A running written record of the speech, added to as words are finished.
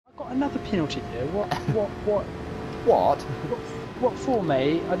Another penalty here. What? What? What for,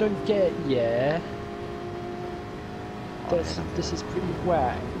 mate? I don't get. Yeah. This is pretty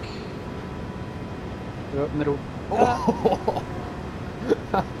whack. Middle. Oh.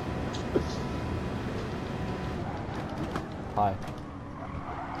 Hi.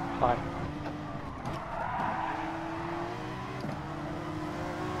 Hi.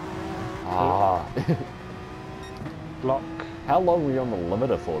 Ah. Block. How long were you on the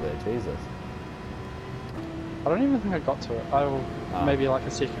limiter for there? Jesus. I don't even think I got to it. Maybe like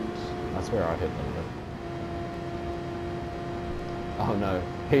a second. That's where I hit limiter. Oh no,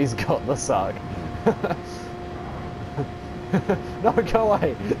 he's got the suck. No, go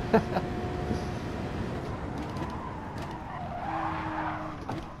away.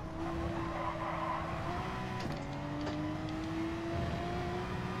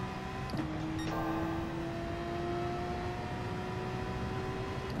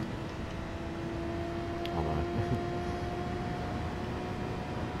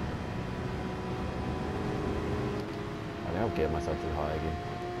 I'll get myself too high again.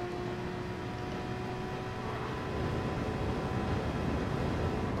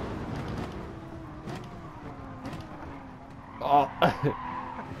 Oh!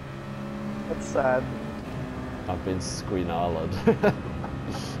 That's sad. I've been squeanarled.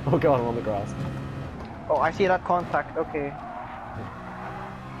 Oh god, I'm on the grass. Oh, I see that contact, okay.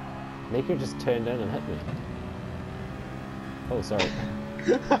 Nico just turned in and hit me. Oh, sorry.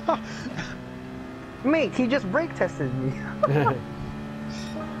 Mate, he just brake tested me. I don't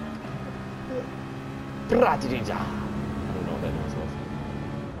know what that noise was.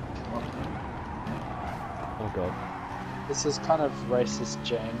 Oh god. This is kind of racist,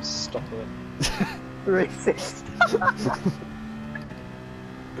 James. Stop it. Racist.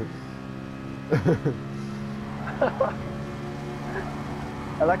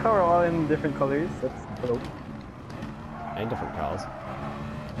 I like how we're all in different colors. That's dope. And different cars.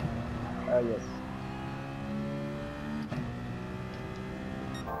 Yes.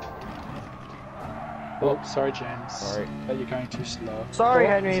 Oh, sorry, James. Sorry. But you're going too slow. Sorry, Oh.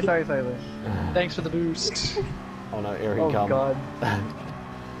 Henry. Sorry. Thanks for the boost. Oh no, here he Oh comes. god.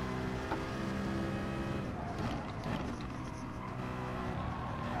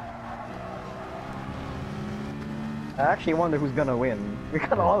 I actually wonder who's gonna win. We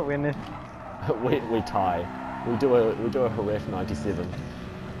can all win it. we tie. We do a Haref 97.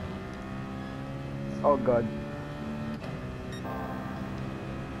 Oh god.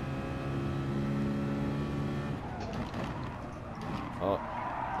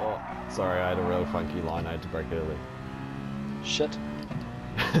 Oh, sorry, I had a real funky line. I had to break early. Shit.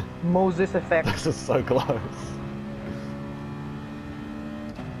 Moses effect. This is so close.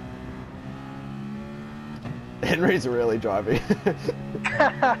 Henry's really driving.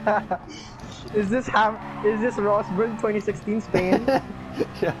 Is this Rosberg 2016 Spain?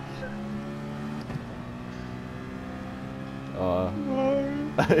 Yeah.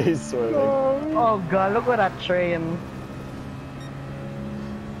 He's swerving. Oh god, look at that train.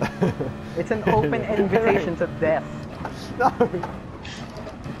 It's an open invitation to death. No.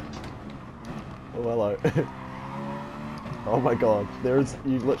 Oh hello. Oh my god,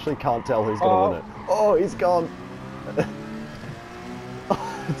 you literally can't tell who's gonna win it. Oh, he's gone.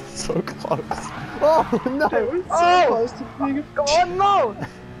 Oh, it's so close. Oh no! It's so close to being a... Oh no!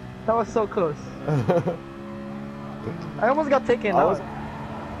 That was so close. I almost got taken out.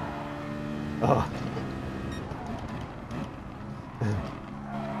 Oh.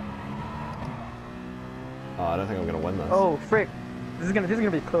 Oh, I don't think I'm gonna win this. Oh frick! This is gonna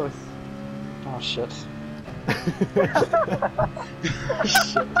be close. Oh shit.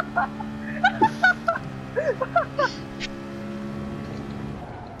 Shit.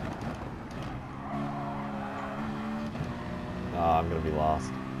 Oh, I'm gonna be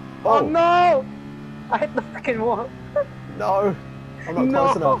last. Oh no! I hit the freaking wall. No! I'm not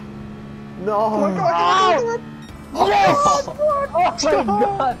close enough. No! Come on, yes! Oh my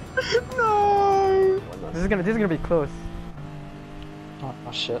god! No! This is gonna be close. Oh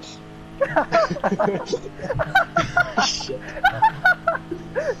shit. Shit.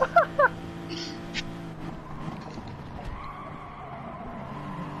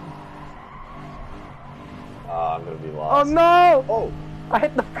 I'm gonna be last. Oh no! Oh! I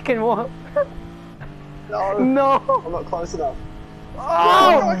hit the freaking wall. No! No! I'm not close enough.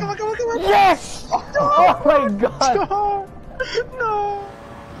 Oh! Come on. Yes! Oh my god! No!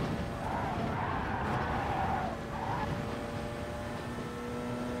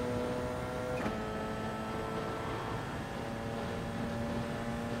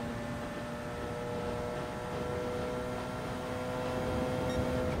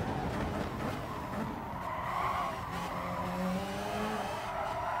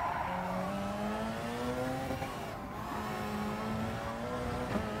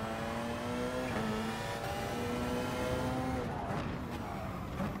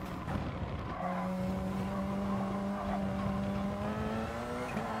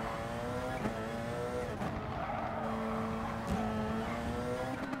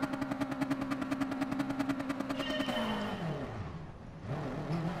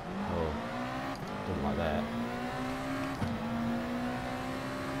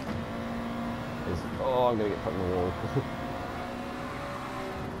 Oh, I'm gonna get put in the wall.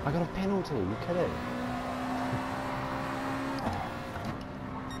 I got a penalty, you kidding?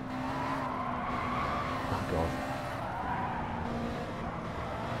 Oh god.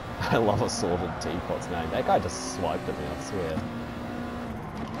 I love a sorted teapot's name. That guy just swiped at me, I swear.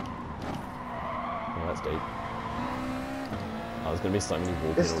 Oh, that's deep. Oh, there's gonna be so many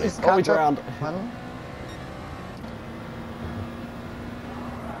wall penalties. Oh, we drowned!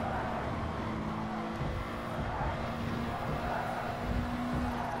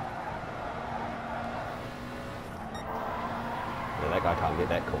 Yeah, that guy can't get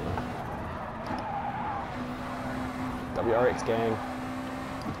that corner. WRX gang.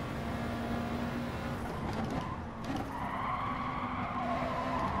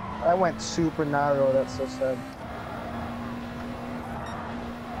 I went super narrow, that's so sad.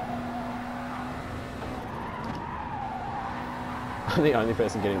 I'm the only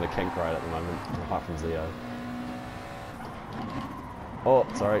person getting the kink right at the moment, apart from Zio. Oh,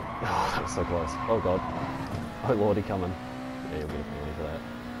 sorry. Oh, that was so close. Oh god. Oh lordy, coming. Yeah, you'll get a penalty for that.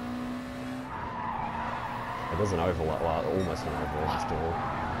 It is an overlap, well, almost an overlap after all.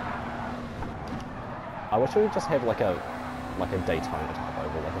 I wish we would just have like a Daytona type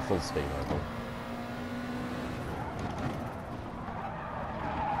oval, like a full speed oval.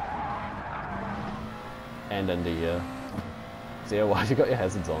 And Indy, Zio, why have you got your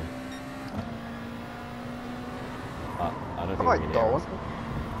hazards on? I don't think you can hear us.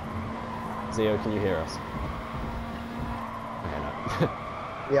 Zio, can you hear us? Okay, no.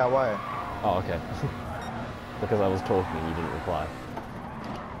 Yeah, why? Oh, okay. Because I was talking and you didn't reply.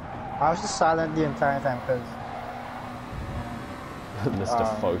 I was just silent the entire time because...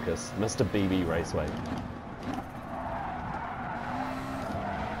 Mr. Focus. Mr. BB Raceway.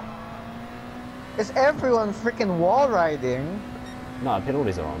 Is everyone freaking wall riding? No,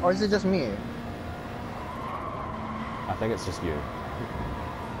 penalties are on. Or is it just me? I think it's just you.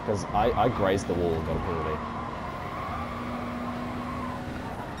 Because I grazed the wall and got a penalty.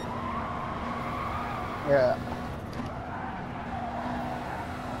 Yeah.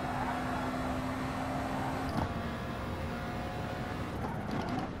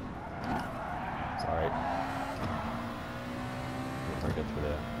 Sorry. Not very good through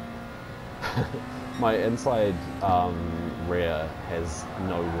there. My inside rear has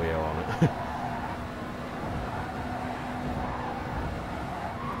no wear on it.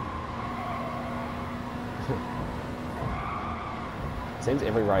 Seems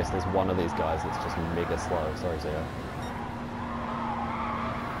every race there's one of these guys that's just mega slow. Sorry, Zio.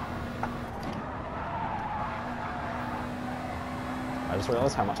 I just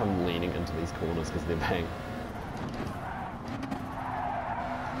realised how much I'm leaning into these corners because they're bang.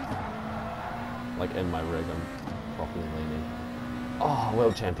 Like in my rig, I'm properly leaning. Oh,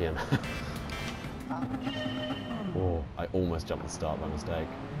 world champion. Oh, I almost jumped the start by mistake.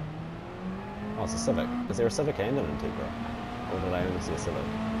 Oh, it's a Civic. Is there a Civic and an Integra? Or did I only see a Civic?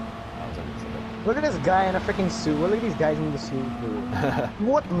 I was only a Civic. Look at this guy in a freaking suit. Look at these guys in the suit.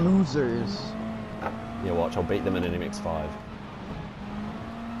 What losers. Yeah, watch, I'll beat them in an MX-5.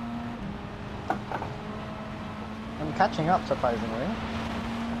 I'm catching up, surprisingly.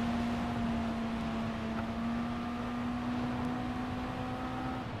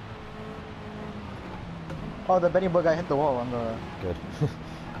 Oh, the Benny Boy guy hit the wall on the... Good.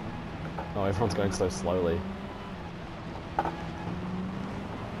 Oh, everyone's going so slowly.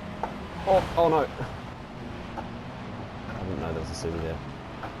 Oh no! I didn't know there was a Subi there.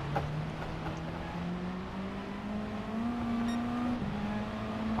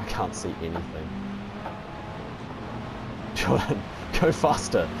 I can't see anything. Jordan, go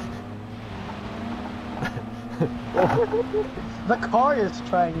faster! The car is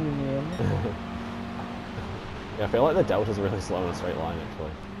trying me in. Yeah, I feel like the Delta's really slow in a straight line,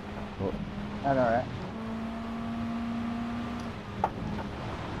 actually. Oh. I know, right?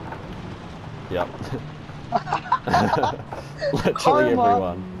 Yep. Literally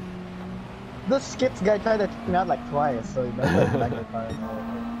everyone. The skips guy tried to take me out like twice, so he better back the car.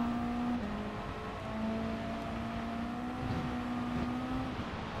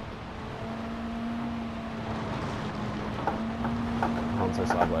 I'm so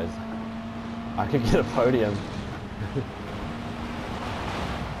sideways. I could get a podium.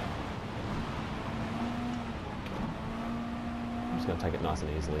 I'm just going to take it nice and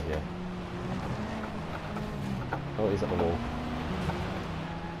easily here. Oh, he's at the wall.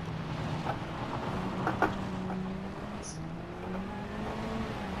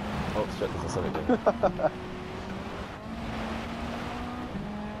 Oh shit, there's a Civic there.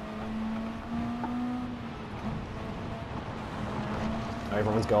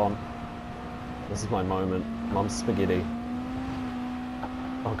 Everyone's gone. This is my moment. Mum's spaghetti.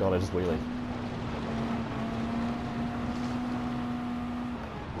 Oh god, I just wheelied.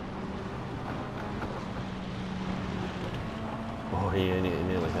 Oh, he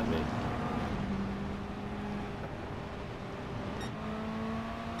nearly hit me.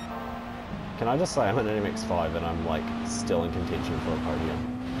 Can I just say I'm an MX-5 and I'm like still in contention for a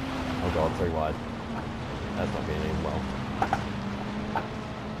podium? Oh god, 3 wide. That's not going to end well.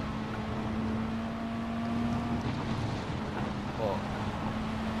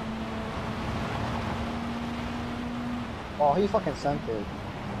 Oh, he fucking sent it.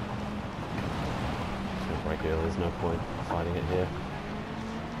 Just gonna break early, there's no point fighting it here.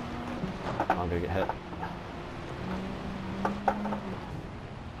 I'm gonna get hit.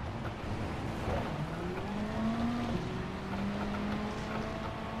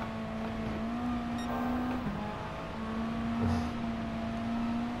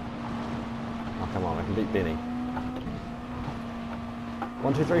 Oh, come on, I can beat Benny.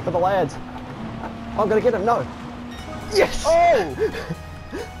 1, 2, 3 for the lads! Oh, I'm gonna get him, no! Yes! Oh!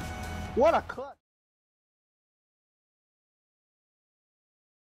 What a cut!